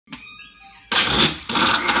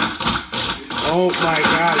Oh my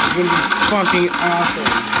god, it's gonna be fucking awesome.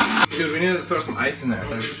 Dude, we need to throw some ice in there.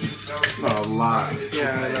 A lot.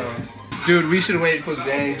 Yeah, I know. Dude, we should wait to put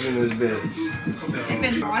Zannies in this bitch. If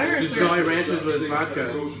it's water or Just Jolly Ranchers with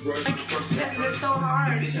vodka. like, they're so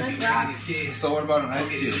hard. It's like that. So what about an ice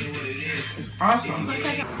cube? It's awesome.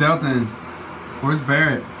 Delton, where's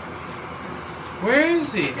Barrett? Where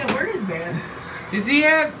is he? Yeah, where is Bear? Is he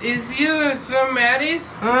at some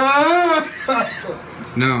Maddie's?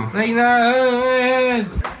 No. Like, no.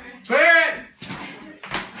 Barrett!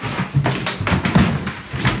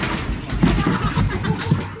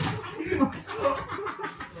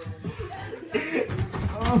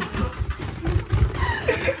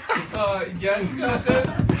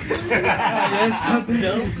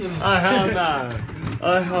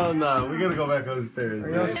 Hell no. We gotta go back upstairs.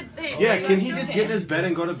 Man. Yeah, can he just get in his bed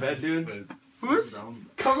and go to bed, dude? Who's?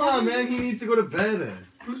 Come on, man. He needs to go to bed.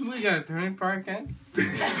 Who's we got a turning park in?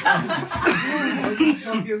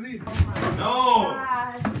 No!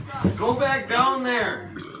 Go back down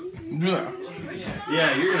there. Yeah.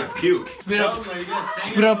 Yeah, you're gonna puke.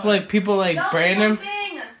 Spit up like people like Brandon.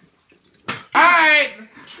 Alright!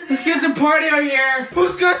 Let's get the party out here!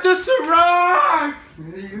 Who's got the Ciroc?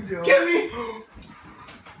 What are you doing? Give me!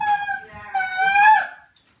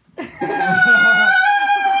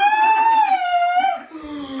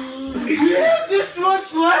 You have this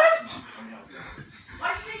much left?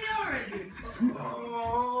 Why'd you take it already?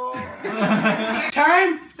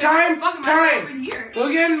 Time!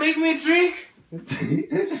 Logan, make me a drink.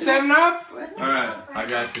 7 Up. Alright, I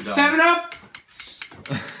got you, dog. 7 Up.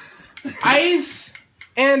 Ice.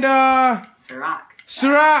 And Ciroc.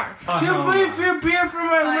 Can't wait for your beer for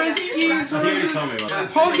my whiskeys.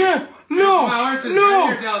 Okay. No.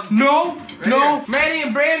 Manny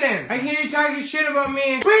and Brandon. I hear you talking shit about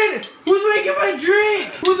me. Brandon, who's making my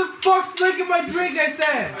drink? Who the fuck's making my drink? I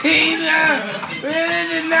said. He's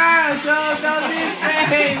Brandon is not. So don't be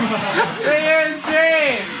afraid. You're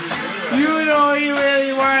straight. You know you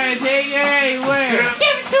really want to take it anywhere.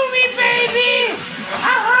 Give it to me, baby.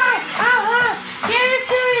 Give it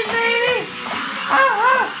to me, baby.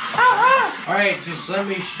 Alright, just let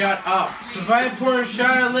me shut up. So if I pour a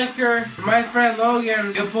shot of liquor for my friend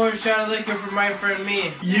Logan, you'll pour a shot of liquor for my friend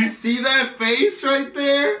me. You see that face right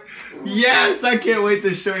there? Yes, I can't wait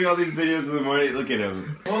to show you all these videos in the morning. Look at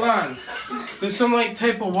him. Hold on. There's some like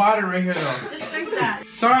type of water right here though. Just drink that.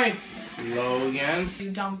 Sorry, Logan.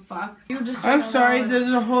 You dumb fuck. You just I'm sorry, does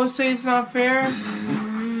the host say it's not fair?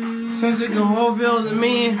 Sounds like a whole bill to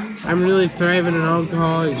me. I'm really thriving in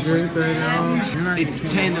alcoholic drink right now. It's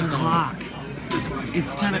 10 o'clock.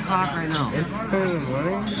 It's 10 o'clock right now. It's 10 in the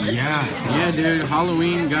morning? Yeah. Yeah, dude,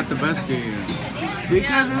 Halloween got the best of you.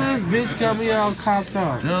 Because of this bitch got me all copped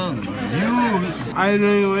up. Dude, I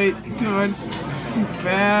didn't wait too much too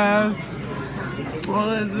fast.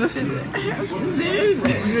 Well,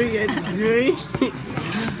 drink.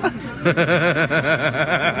 Oh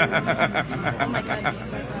my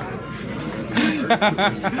god.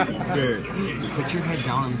 put your head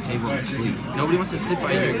down on the table and sleep. Nobody wants to sit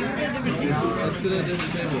by you.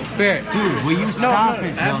 Barrett. Dude, will you stop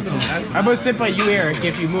it, Delton? I'm gonna sit by you, Eric,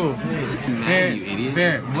 if you move. Barrett, you idiot.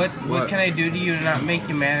 Barrett, what can I do to you to not make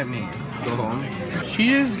you mad at me? Go home. She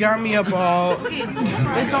just got me up all...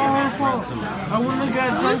 It's all her fault. I wouldn't have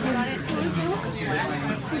got drunk.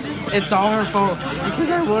 It's all her fault. Because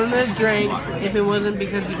I wouldn't have drank if it wasn't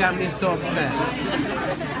because you got me so upset.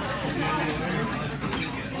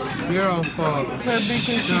 Your own fault. Because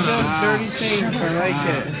she does dirty things. I like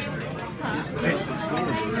it.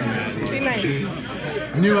 Be nice.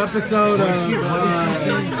 New episode of...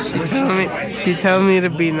 She told me to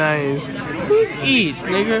be nice. Who's eats,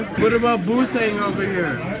 nigga? What about Boo thing over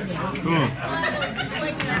here?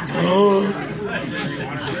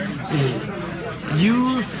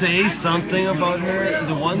 You say something about her,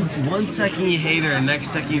 the one second you hate her, and next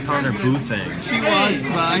second you call her boo thing. She wants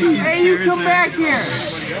my. Hey, you come back here!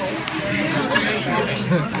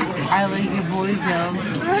 I like your boy down.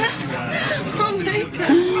 Oh my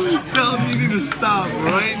god. Tell him you need to stop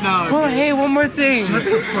right now. Well, hey, one more thing. Shut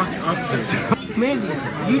the fuck up, dude. Mandy,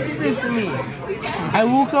 you did this to me. I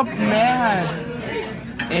woke up mad.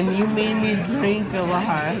 And you made me drink a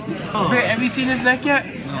lot. Oh. Barrett, have you seen his neck yet?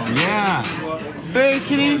 Yeah. Barrett,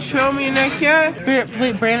 can you show me your neck yet?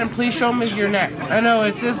 Barrett, Brandon, please show me your neck. I know,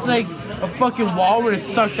 it's just like a fucking walrus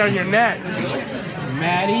sucked on your neck.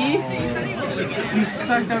 Maddie? You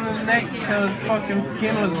sucked on his neck until his fucking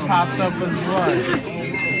skin was popped up with blood.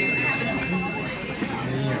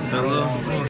 That little